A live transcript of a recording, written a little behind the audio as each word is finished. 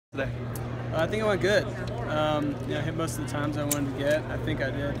today? I think it went good. I hit most of the times I wanted to get. I think I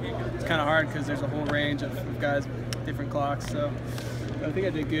did. It's kind of hard because there's a whole range of guys with different clocks. So I think I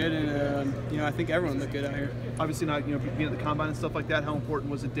did good, and I think everyone looked good out here. Obviously, not being at the combine and stuff like that. How important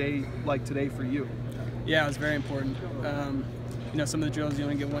was a day like today for you? Yeah, it was very important. Some of the drills you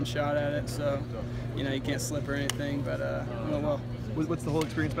only get one shot at it, so you can't slip or anything. But well. What's the whole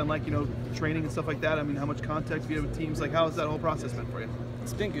experience been like? Training and stuff like that. I mean, how much contact do you have with teams? Like, how has that whole process been for you?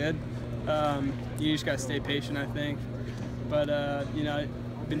 It's been good. You just gotta stay patient, I think. But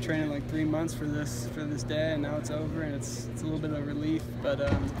I've been training like 3 months for this day, and now it's over, and it's a little bit of relief, but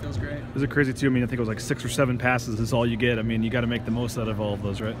it feels great. Is it crazy too? I mean, I think it was like 6 or 7 passes is all you get. I mean, you got to make the most out of all of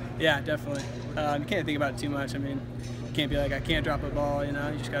those, right? Yeah, definitely. You can't think about it too much. I mean, you can't be like, I can't drop a ball. You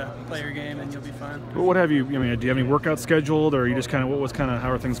just gotta play your game, and you'll be fine. Well, what have you? I mean, do you have any workouts scheduled, or are you just kind of how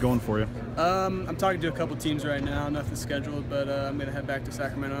are things going for you? I'm talking to a couple teams right now. Nothing scheduled, but I'm gonna head back to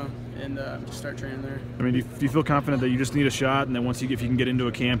Sacramento and just start training there. I mean, do you feel confident that you just need a shot, and then if you can get into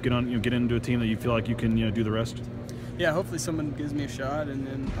a camp, get into a team that you feel like you can do the rest? Yeah, hopefully someone gives me a shot, and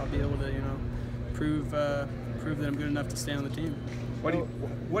then I'll be able to prove that I'm good enough to stay on the team. Why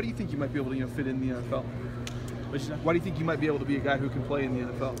do you think you might be able to fit in the NFL? Why do you think you might be able to be a guy who can play in the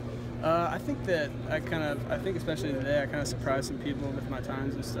NFL? I think that I think especially today I kind of surprised some people with my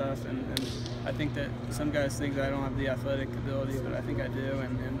times and stuff, and I think that some guys think that I don't have the athletic ability, but I think I do,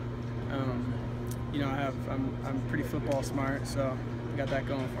 and I'm pretty football smart, so I got that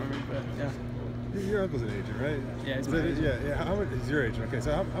going for me. But yeah. Your uncle's an agent, right? Yeah, he's my agent. Yeah. How much is your agent? Okay,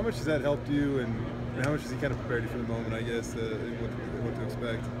 so how much has that helped you, and how much has he kind of prepared you for the moment, I guess, what to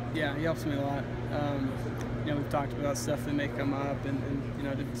expect? Yeah, he helps me a lot. We've talked about stuff that may come up and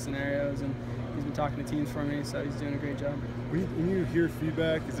different scenarios, and he's been talking to teams for me, so he's doing a great job. When you hear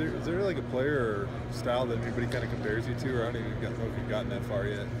feedback, is there like a player or style that everybody kind of compares you to, or I don't even know if you've gotten that far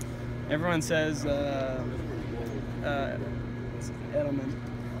yet? Everyone says Edelman.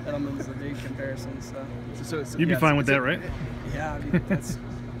 Edelman's a big comparison, so you'd be fine with that, right? Yeah, I mean, that's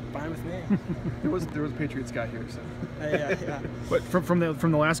fine with me. There was a Patriots guy here, so. Yeah. But from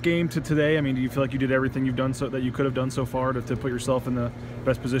the last game to today, I mean, do you feel like you did everything you've done that you could have done so far to put yourself in the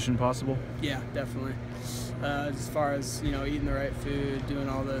best position possible? Yeah, definitely. As far as eating the right food, doing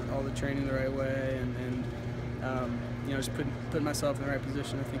all the training the right way, and just putting myself in the right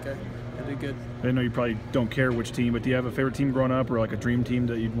position, I think I did good. I know you probably don't care which team, but do you have a favorite team growing up, or like a dream team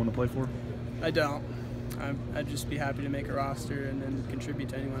that you'd want to play for? I don't. I'd just be happy to make a roster and then contribute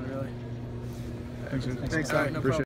to anyone, really. Thanks. All right, no problem.